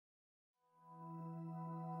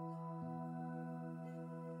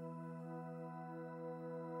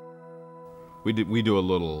We do a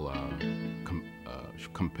little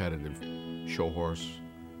competitive show horse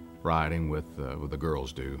riding with the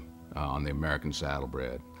girls do on the American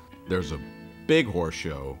Saddlebred. There's a big horse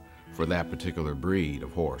show for that particular breed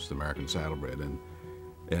of horse, the American Saddlebred,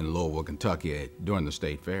 in Louisville, Kentucky during the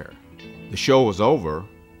state fair. The show was over.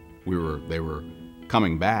 They were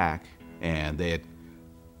coming back, and they had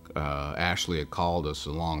Ashley had called us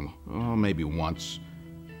along, maybe once,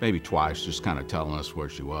 maybe twice, just kind of telling us where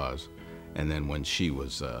she was. And then when she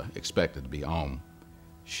was expected to be home,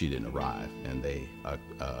 she didn't arrive, and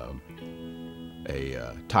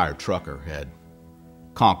a tired trucker had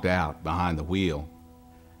conked out behind the wheel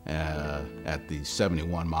at the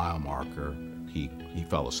 71-mile marker. He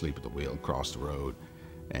fell asleep at the wheel and crossed the road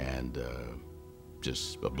and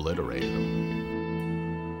just obliterated him.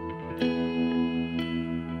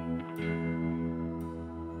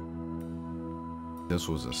 This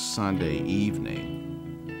was a Sunday evening,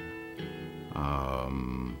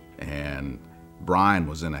 and Brian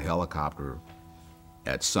was in a helicopter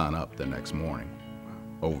at sunup the next morning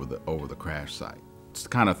over the crash site. It's the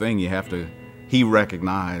kind of thing he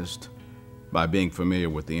recognized, by being familiar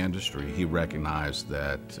with the industry, he recognized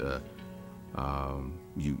that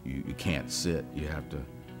you can't sit. You have to,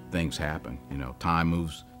 things happen. You know, time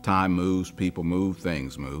moves, people move,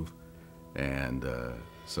 things move. And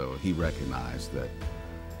so he recognized that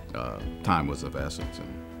time was of essence, and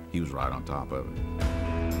he was right on top of it.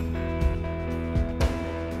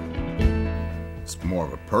 It's more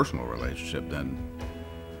of a personal relationship than,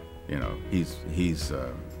 you know, he's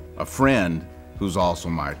a friend who's also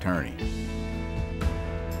my attorney.